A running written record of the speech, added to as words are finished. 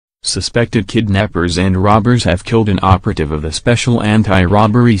Suspected kidnappers and robbers have killed an operative of the Special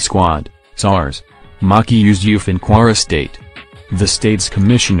Anti-Robbery Squad, SARS, Maki Yusuf in Kwara State. The state's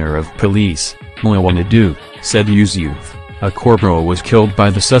commissioner of police, Mwanadu, said Yusuf, a corporal, was killed by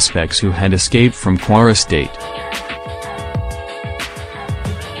the suspects who had escaped from Kwara State.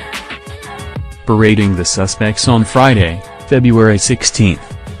 Parading the suspects on Friday, February 16,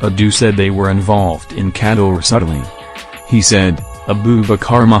 Adu said they were involved in cattle rustling. He said,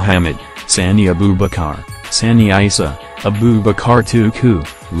 Abubakar Muhammad, Sani Abubakar, Sani Isa, Abubakar Tuku,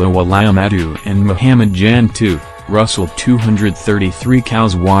 Lawal Amadu and Muhammad Jan II, rustled 233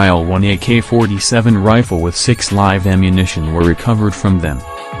 cows while one AK-47 rifle with 6 live ammunition were recovered from them.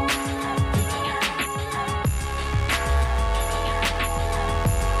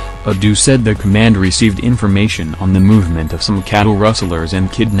 Adu said the command received information on the movement of some cattle rustlers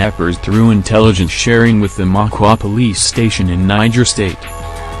and kidnappers through intelligence sharing with the Makwa police station in Niger State.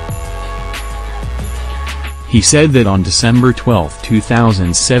 He said that on December 12,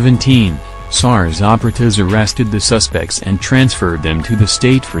 2017, SARS operatives arrested the suspects and transferred them to the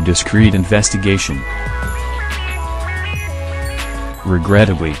state for discreet investigation.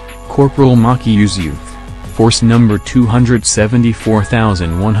 Regrettably, Corporal Maki Yusuf, Force number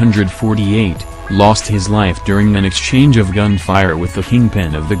 274,148, lost his life during an exchange of gunfire with the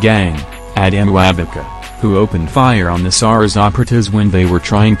kingpin of the gang, Adam Wabaka, who opened fire on the SARS operatives when they were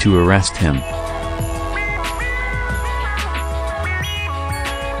trying to arrest him.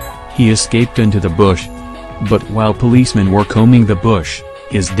 He escaped into the bush. But while policemen were combing the bush,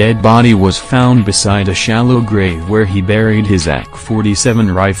 his dead body was found beside a shallow grave where he buried his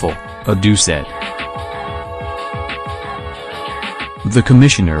AK-47 rifle, Adu said. The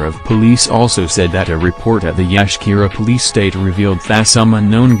commissioner of police also said that a report at the Yashkira police state revealed that some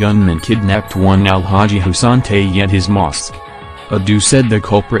unknown gunman kidnapped one Alhaji Husante at his mosque. Adu said the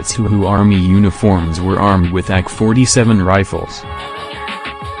culprits who wore army uniforms were armed with AK-47 rifles.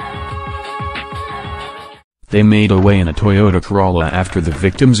 They made away in a Toyota Corolla after the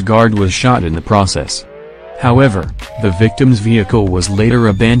victim's guard was shot in the process. However, the victim's vehicle was later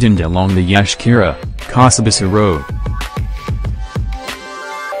abandoned along the Yashkira, Kasabasa road.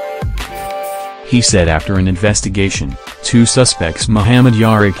 He said after an investigation, 2 suspects Muhammad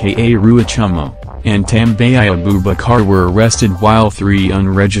Yar aka Ruachamo, and Tambaya Abubakar were arrested while 3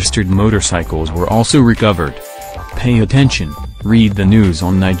 unregistered motorcycles were also recovered. Pay attention, read the news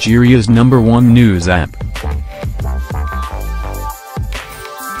on Nigeria's #1 news app.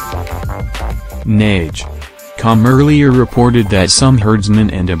 Nage.com earlier reported that some herdsmen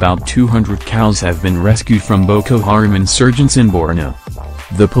and about 200 cows have been rescued from Boko Haram insurgents in Borno.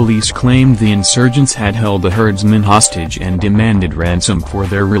 The police claimed the insurgents had held the herdsmen hostage and demanded ransom for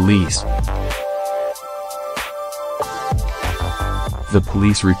their release. The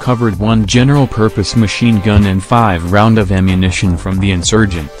police recovered 1 general-purpose machine gun and 5 rounds of ammunition from the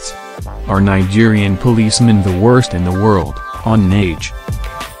insurgents. Are Nigerian policemen the worst in the world? On Nage.